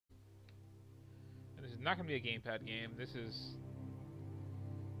not going to be a gamepad game. This is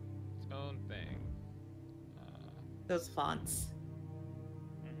its own thing. Those fonts.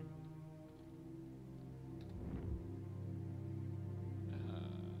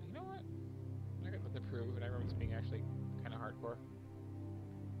 You know what? I got nothing to prove, and I remember this being actually kind of hardcore.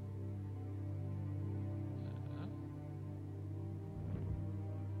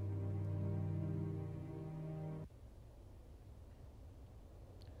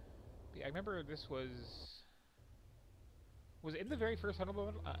 I remember this was it in the very first Humble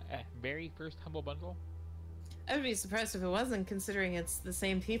Bundle? Humble Bundle? I would be surprised if it wasn't, considering it's the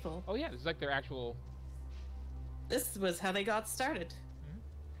same people. Oh yeah, this is like their actual... This was how they got started.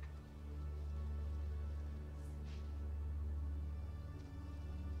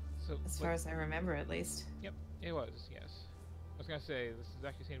 So, as far as I remember, at least. Yep, it was, yes. I was gonna say, this is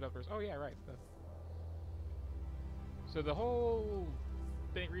actually same developers. Oh yeah, right. So the whole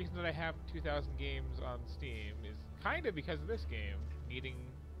reason that I have 2,000 games on Steam is kind of because of this game, needing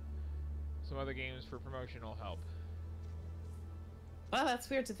some other games for promotional help. Well, that's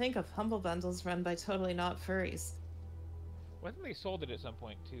weird to think of. Humble Bundles run by totally not furries. Well, I think they sold it at some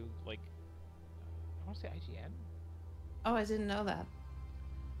point to, like, I want to say IGN? Oh, I didn't know that.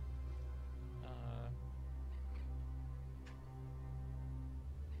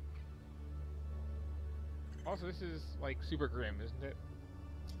 Also, this is, like, super grim, isn't it?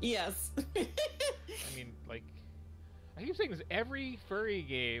 Yes. I mean, like, I keep saying this, every furry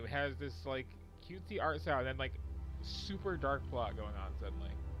game has this, like, cutesy art style and then, like, super dark plot going on suddenly.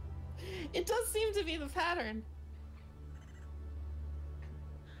 It does seem to be the pattern.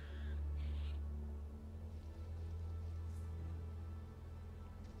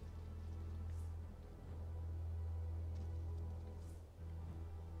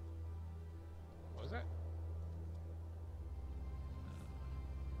 What was that?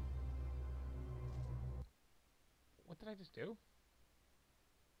 What did I just do?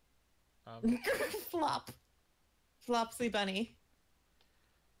 Flop. Flopsy bunny.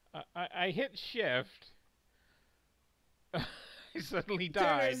 I hit shift. I suddenly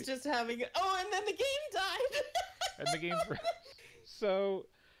died. Turner's just having... Oh, and then the game died! And the game... So,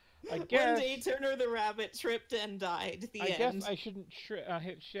 I guess... One day, Turner the rabbit tripped and died. The end. I guess I shouldn't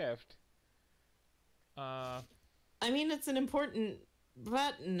hit shift. I mean, it's an important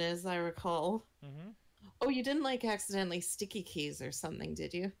button, as I recall. Mm-hmm. Oh, you didn't, like, accidentally sticky keys or something,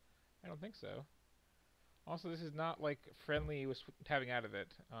 did you? I don't think so. Also, this is not, like, friendly with tabbing out of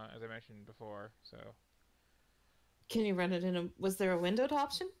it, as I mentioned before, so... Can you run it in a... Was there a windowed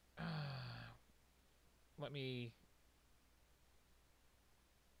option? Let me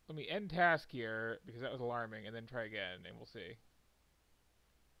end task here, because that was alarming, and then try again, and we'll see.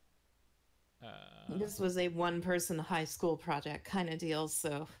 This was a one-person high school project kind of deal,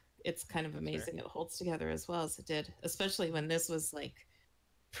 so it's kind of amazing it holds together as well as it did, especially when this was, like,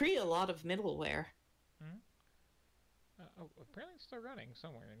 pre a lot of middleware. Hmm? Oh, apparently it's still running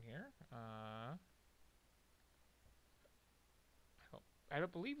somewhere in here. I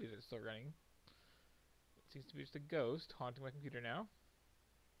don't believe it is still running. It seems to be just a ghost haunting my computer now.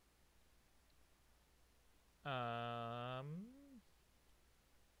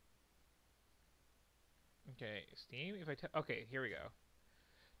 Okay, Steam, if I okay, here we go.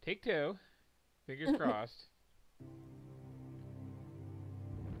 Take two. Fingers crossed.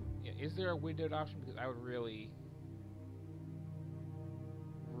 Yeah, is there a windowed option? Because I would really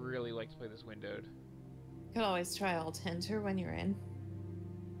like to play this windowed. You could always try Alt Enter when you're in.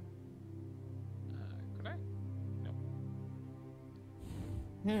 Could I?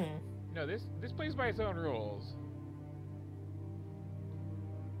 No. No, this plays by its own rules.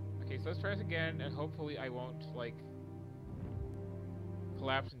 Okay, so let's try this again, and hopefully I won't, like,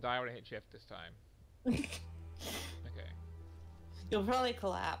 collapse and die when I hit shift this time. Okay. You'll probably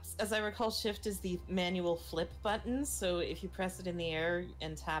collapse. As I recall, shift is the manual flip button, so if you press it in the air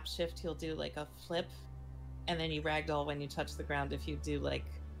and tap shift, you'll do, like, a flip, and then you ragdoll when you touch the ground if you do, like,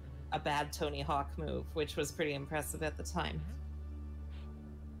 a bad Tony Hawk move, which was pretty impressive at the time.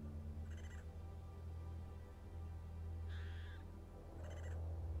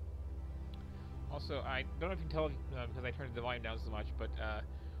 Also, I don't know if you can tell because I turned the volume down so much, but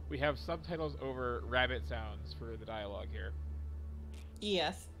we have subtitles over rabbit sounds for the dialogue here.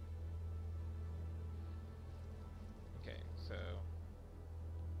 Yes. Okay, so...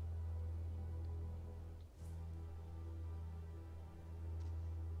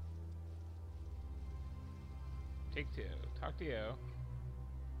 Take two. Talk to you.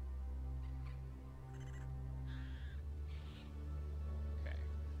 Okay.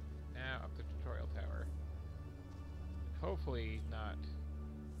 Now up the tutorial tower. Hopefully not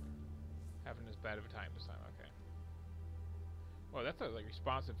having as bad of a time this time. Okay. Well, that's a like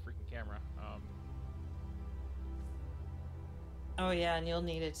responsive freaking camera. Oh yeah, and you'll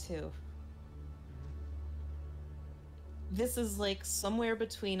need it too. This is like somewhere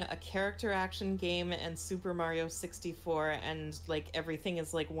between a character action game and Super Mario 64, and like everything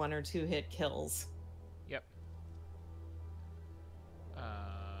is like 1 or 2 hit kills. Yep.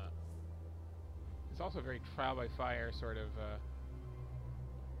 It's also a very trial by fire sort of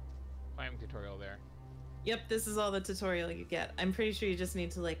climbing tutorial there. Yep, this is all the tutorial you get. I'm pretty sure you just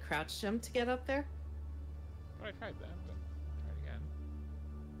need to like crouch jump to get up there. Oh, I tried that, but I'll try it again.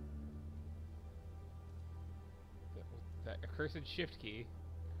 That accursed shift key.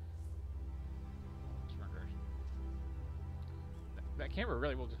 That camera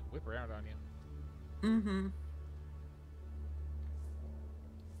really will just whip around on you. Mm-hmm.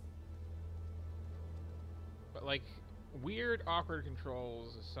 But like, weird, awkward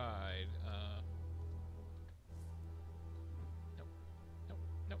controls aside,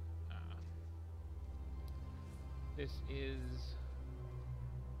 nope. This is,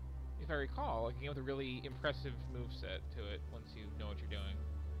 if I recall, like a game with a really impressive moveset to it once you know what you're doing.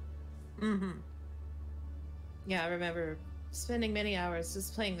 Mm-hmm. Yeah, I remember spending many hours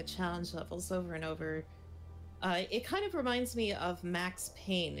just playing the challenge levels over and over. It kind of reminds me of Max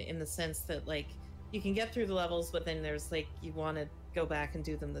Payne in the sense that, like, you can get through the levels, but then there's, like, you want to go back and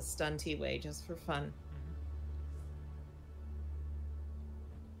do them the stunty way just for fun.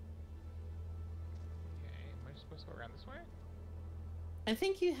 Okay, am I supposed to go around this way? I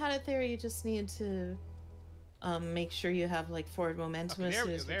think you had it there, you just need to make sure you have, like, forward momentum. Okay, as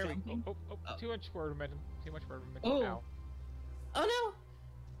soon as there you're we go. jumping. Oh, too much forward momentum. Too much forward momentum. Oh. Ow. Oh no!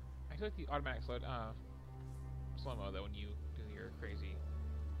 I feel like the automatic slow-mo, though, when you do your crazy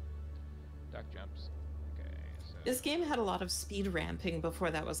duck jumps. Okay, so... This game had a lot of speed ramping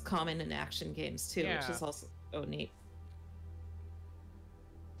before that was common in action games too, Yeah. which is also neat.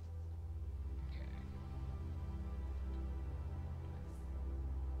 Okay.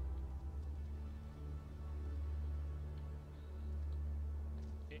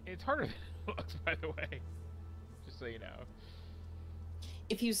 It's harder than it looks, by the way. Just so you know.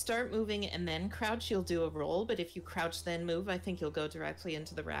 If you start moving and then crouch, you'll do a roll, but if you crouch then move, I think you'll go directly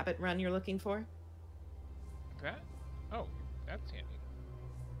into the rabbit run you're looking for. That? Oh, that's handy.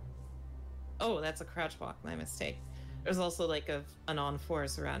 Oh, that's a crouch walk, my mistake. There's also like an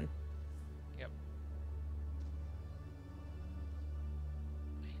on-fours run. Yep.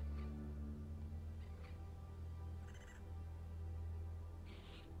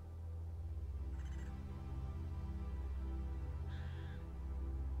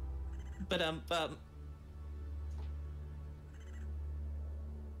 But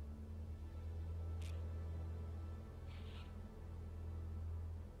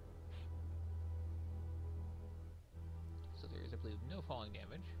So there's, I believe, no falling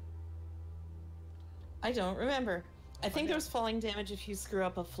damage. I don't remember. I think find there's out. falling damage if you screw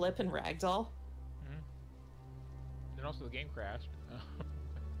up a flip and ragdoll. And also the game crashed.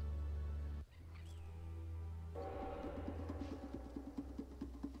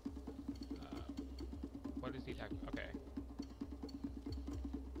 What is the attack? Okay.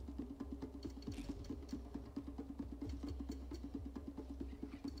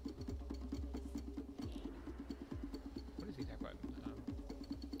 What is the attack button?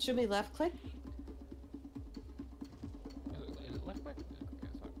 Should we left click? Is it left click? Okay,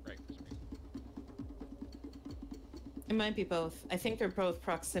 it's not right for some reason. It might be both. I think they're both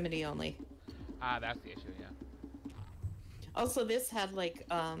proximity only. Ah, that's the issue, yeah. Also, this had like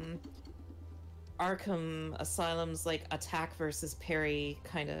Arkham Asylum's like attack versus parry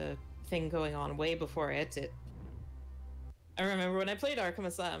kind of thing going on way before it. I remember when I played Arkham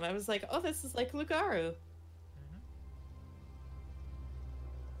Asylum, I was like, oh, this is like Lugaru.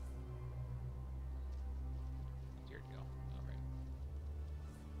 Here we go. Alright.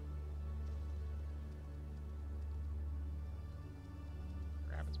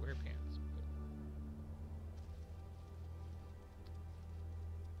 Rabbits wear pants.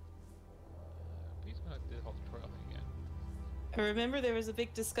 Please go do the whole tutorial thing again. I remember there was a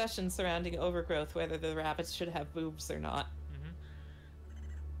big discussion surrounding Overgrowth whether the rabbits should have boobs or not.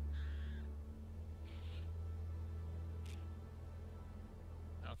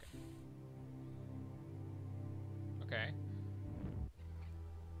 Okay. Okay.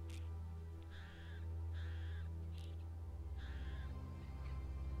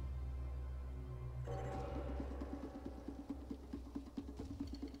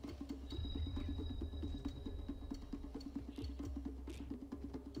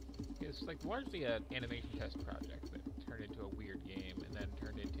 It's like largely an animation test project that turned into a weird game and then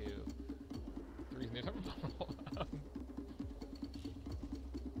turned into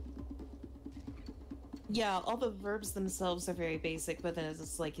Yeah, all the verbs themselves are very basic, but then it's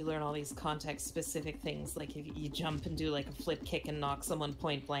just like you learn all these context-specific things. Like if you jump and do like a flip kick and knock someone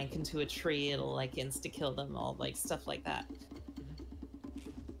point blank into a tree, it'll like insta-kill them, all like stuff like that.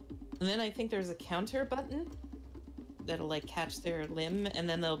 And then I think there's a counter button that'll like catch their limb, and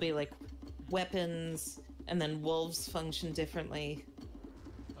then there'll be like weapons, and then wolves function differently.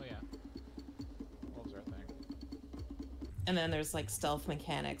 Oh yeah, wolves are a thing. And then there's like stealth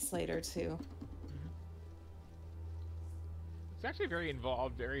mechanics later too. It's actually a very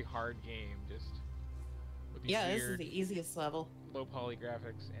involved, very hard game, just with these Yeah, weird, this is the easiest level. low poly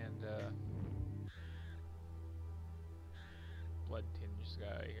graphics and blood tinged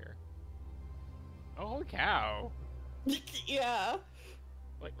sky here. Oh, holy cow! Yeah.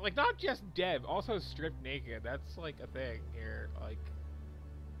 Like not just dead, also stripped naked. That's like a thing here. Like,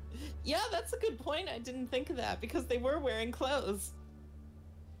 Yeah, that's a good point. I didn't think of that because they were wearing clothes.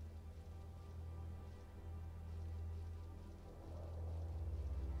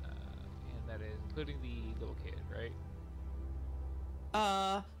 and that is including the little kid, right?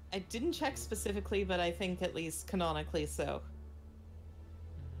 I didn't check specifically, but I think at least canonically so.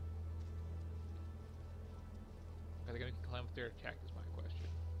 Are they going to climb with their attack? Is my question.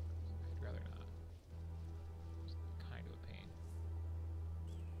 I'd rather not. It's kind of a pain.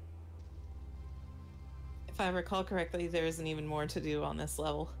 If I recall correctly, there isn't even more to do on this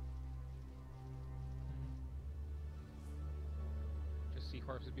level. Just see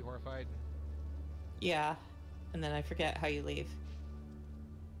corpses be horrified. Yeah, and then I forget how you leave.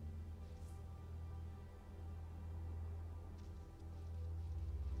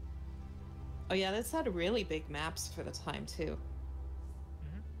 Oh yeah, this had really big maps for the time too.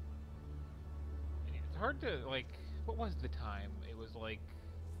 And it's hard to, like, what was the time? It was like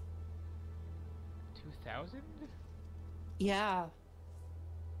 2000? Yeah.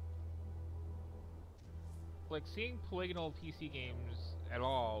 Like, seeing polygonal PC games at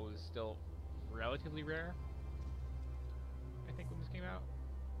all was still relatively rare, I think, when this came out.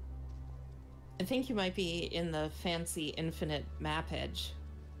 I think you might be in the fancy infinite map edge.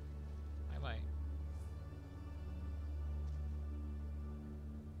 I might.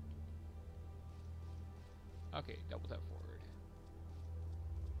 Okay, double tap forward.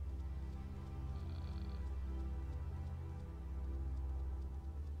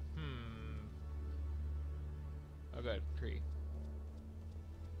 Oh good, tree.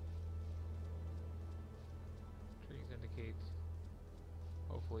 Trees indicate,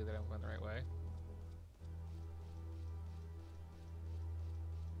 hopefully, that I'm going the right way.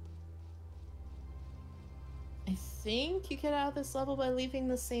 I think you get out of this level by leaving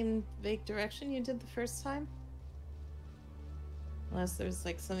the same vague direction you did the first time. Unless there's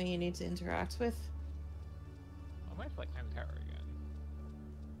like something you need to interact with. I might have to, like, climb the tower again.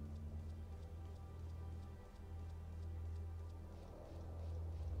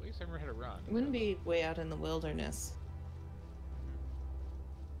 At least I remember how to run. It wouldn't be way out in the wilderness.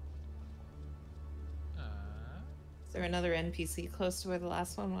 Is there another NPC close to where the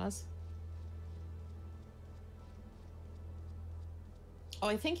last one was? Oh,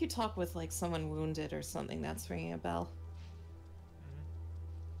 I think you talk with like someone wounded or something. That's ringing a bell.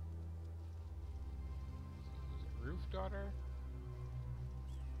 Roof daughter?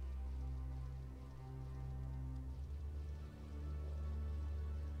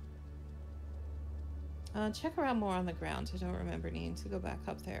 Check around more on the ground. I don't remember needing to go back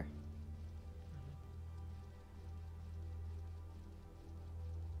up there.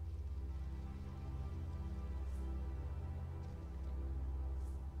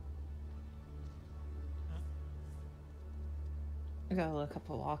 I gotta look up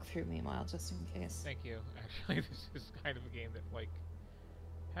a walkthrough meanwhile, just in case. Thank you. Actually, this is kind of a game that, like,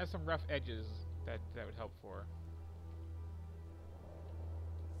 has some rough edges that would help for.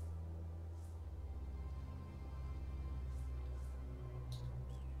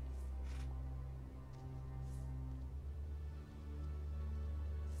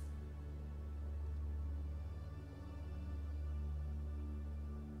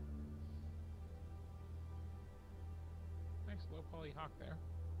 Nice low poly hawk there.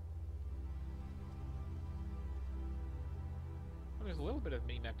 Oh, there's a little bit of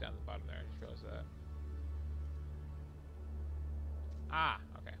mini-map down the bottom there, I just realized that. Ah,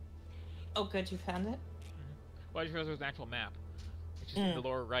 okay. Oh, good, you found it? Well, I just realized there was an actual map. It's just in the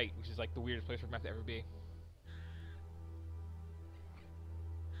lower right, which is like the weirdest place for a map to ever be.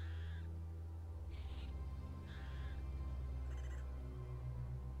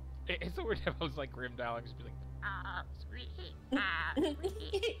 It's so weird to have those like grim dialogue just be like, ah, scream, ah, scream.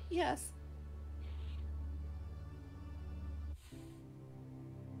 Yes.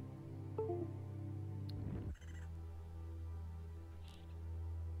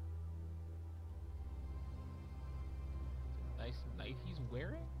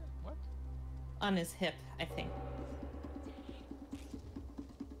 wearing? What? On his hip, I think.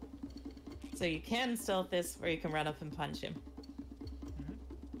 So you can stealth this, or you can run up and punch him. Mm-hmm.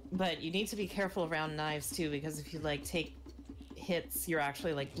 But you need to be careful around knives too, because if you like take hits, you're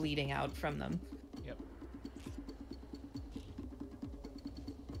actually like bleeding out from them. Yep.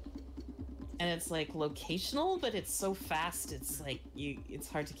 And it's like locational, but it's so fast, it's like it's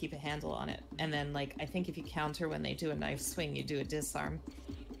hard to keep a handle on it. And then like I think if you counter when they do a knife swing, you do a disarm.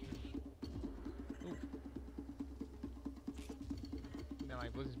 Ooh. Now I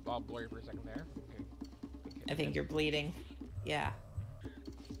was all blurry for a second there. Okay. I think you're bleeding. Yeah.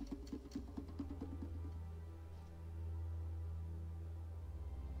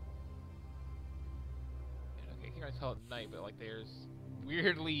 Okay, here I tell at night, but like there's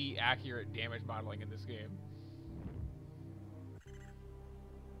weirdly accurate damage modeling in this game.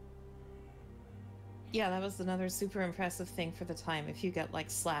 Yeah, that was another super impressive thing for the time. If you get like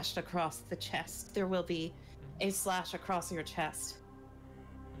slashed across the chest, there will be a slash across your chest.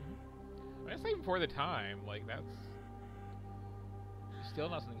 Mm-hmm. That's even for the time. Like that's still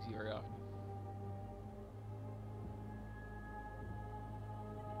not something you see very often.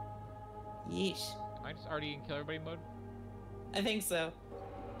 Yeesh. Am I just already in kill everybody mode? I think so.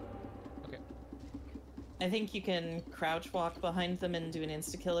 Okay. I think you can crouch walk behind them and do an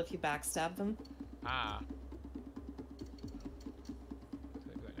insta-kill if you backstab them. Ah. So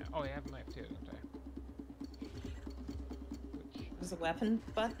I do that now. Oh, I have a knife too, don't I? Which, There's a weapon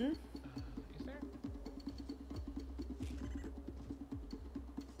button. is there?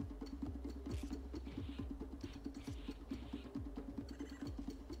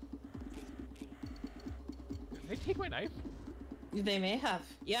 Did they take my knife? They may have.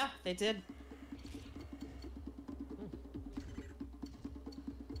 Yeah, they did.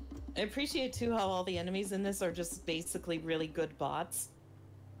 I appreciate too how all the enemies in this are just basically really good bots.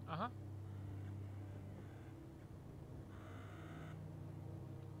 Uh-huh.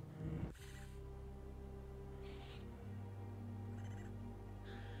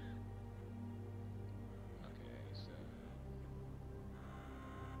 Okay, so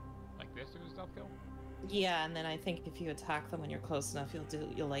like this is a stealth kill? Yeah, and then I think if you attack them when you're close enough,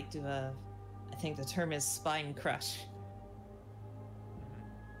 you'll like do a, I think the term is spine crush.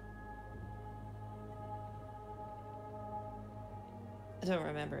 I don't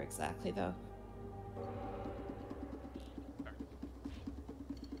remember exactly though.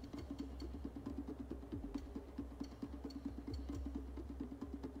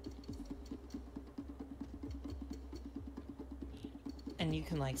 And you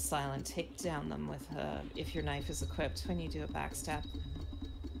can like silent take down them with if your knife is equipped when you do a backstab.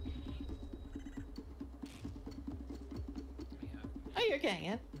 Oh, you're getting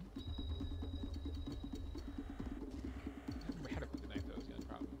it. I had to put the knife, that was the other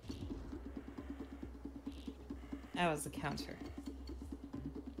problem. That was the counter.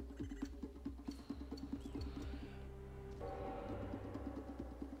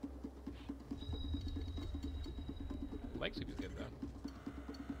 Leg sweep is good though.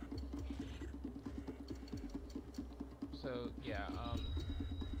 So yeah,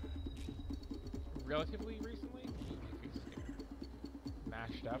 relatively recently,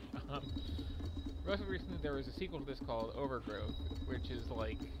 mashed up. Relatively recently, there was a sequel to this called Overgrowth, which is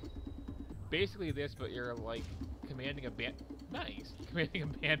like basically this, but you're like commanding a commanding a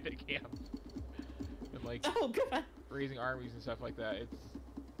bandit camp, and like Oh, God. raising armies and stuff like that.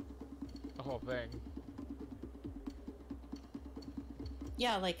 It's a whole thing.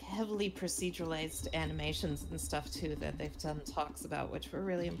 Yeah, like heavily proceduralized animations and stuff too that they've done talks about, which were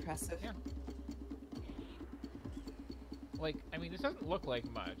really impressive. Yeah. Like, I mean, this doesn't look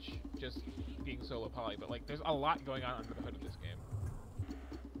like much, just being solo poly, but like, there's a lot going on under the hood of this game.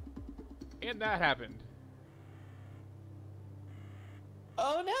 And that happened.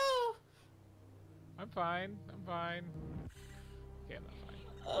 Oh no! I'm fine. I'm fine. Okay, I'm not fine.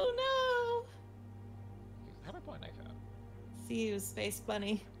 Oh no! Okay, so how do I pull a knife out? See you, Space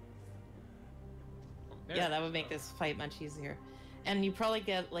Bunny. Oh, there Yeah, it that is. would make this fight much easier. And you probably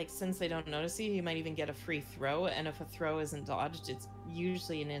get, like, since they don't notice you, you might even get a free throw, and if a throw isn't dodged, it's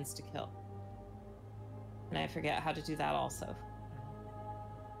usually an insta-kill. And I forget how to do that also.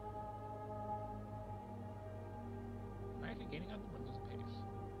 Am I actually gaining on them or losing pace?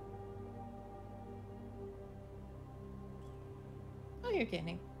 Oh, you're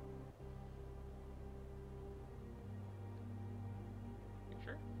gaining. You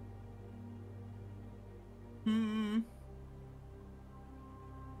sure? Hmm.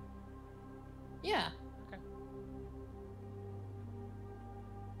 Yeah. Okay.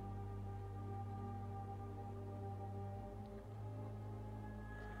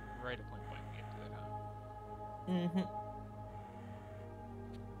 right at point blank to get to it, huh? Mm-hmm.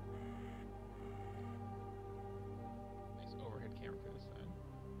 Nice overhead camera for this side.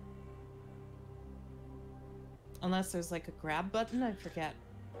 Unless there's like a grab button, I forget.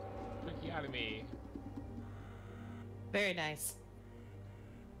 Tracheotomy. Very nice.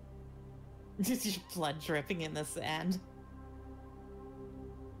 Just your blood dripping in the sand.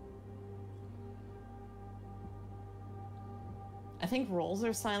 I think rolls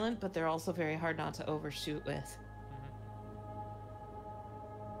are silent, but they're also very hard not to overshoot with.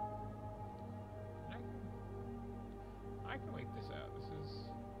 I can wait this out. This is...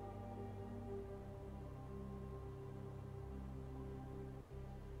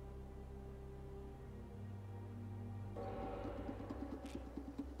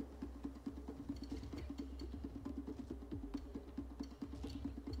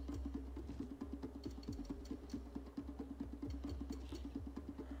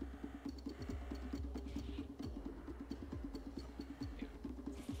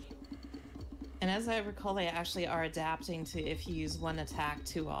 And as I recall, they actually are adapting to if you use one attack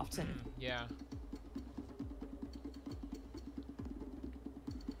too often. Yeah.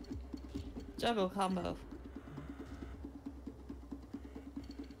 Juggle combo.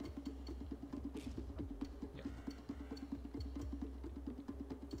 Yep.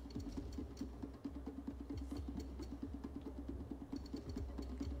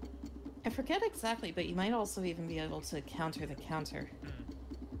 I forget exactly, but you might also even be able to counter the counter.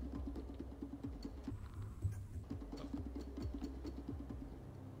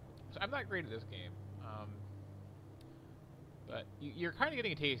 So I'm not great at this game, but you're kind of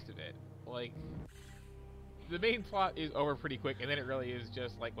getting a taste of it. Like, the main plot is over pretty quick, and then it really is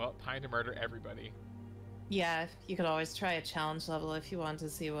just like, well, time to murder everybody. Yeah, you could always try a challenge level if you want to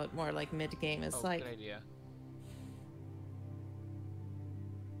see what more like mid-game is like. Good idea.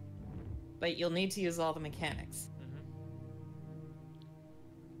 But you'll need to use all the mechanics.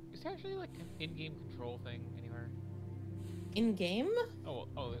 Is there actually like an in-game control thing anywhere? In-game? Oh,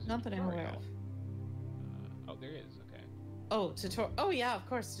 there's Not that I'm aware of. Oh, there is. Okay. Oh, tutorial. Oh yeah, of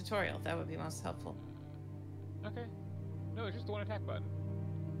course, tutorial. That would be most helpful. Okay. No, it's just the one attack button.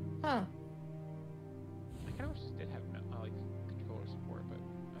 Huh. I kind of wish this did have like controller support, but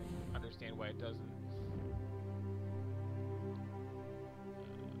I understand why it doesn't.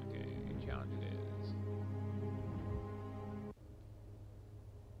 Okay, challenge it is.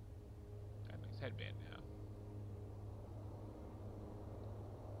 Got a nice headband now.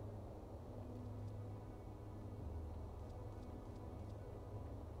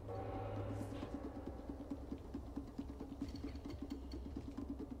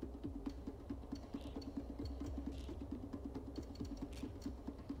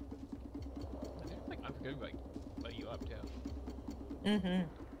 Good, like, let you up too. Mm-hmm.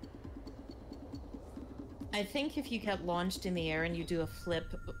 I think if you get launched in the air and you do a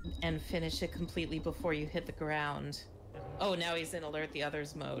flip and finish it completely before you hit the ground. Oh, now he's in alert the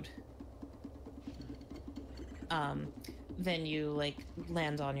others mode. Then you like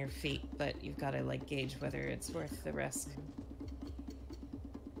land on your feet, but you've got to like gauge whether it's worth the risk.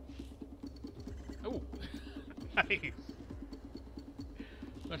 Oh, nice.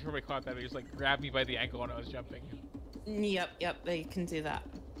 I'm not sure if I caught that, but he just like grabbed me by the ankle when I was jumping. Yep, they can do that.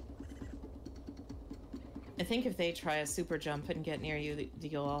 I think if they try a super jump and get near you,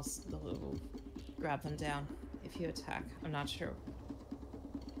 you'll also grab them down if you attack. I'm not sure.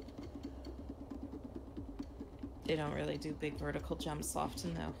 They don't really do big vertical jumps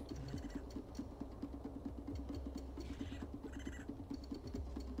often, though.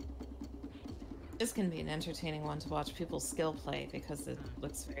 This can be an entertaining one to watch people skill play because it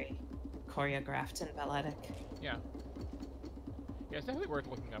looks very choreographed and balletic. Yeah. Yeah, it's definitely worth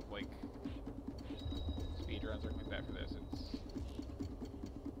looking up, like, speedruns or something like that for this.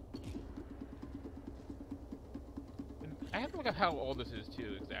 And I have to look up how old this is,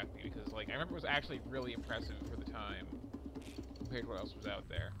 too, exactly, because, like, I remember it was actually really impressive for the time compared to what else was out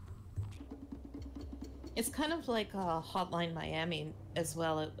there. It's kind of like Hotline Miami as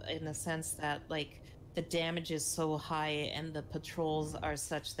well, in the sense that, like, the damage is so high and the patrols are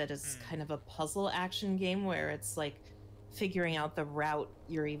such that it's kind of a puzzle action game where it's like figuring out the route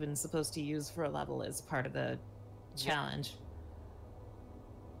you're even supposed to use for a level is part of the challenge.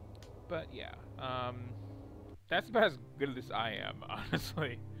 But yeah, that's about as good as I am,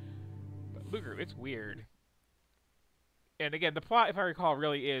 honestly. But Lugaru, it's weird. And again, the plot, if I recall,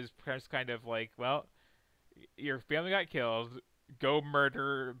 really is just kind of like, well, your family got killed, go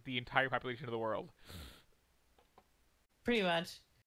murder the entire population of the world. Pretty much.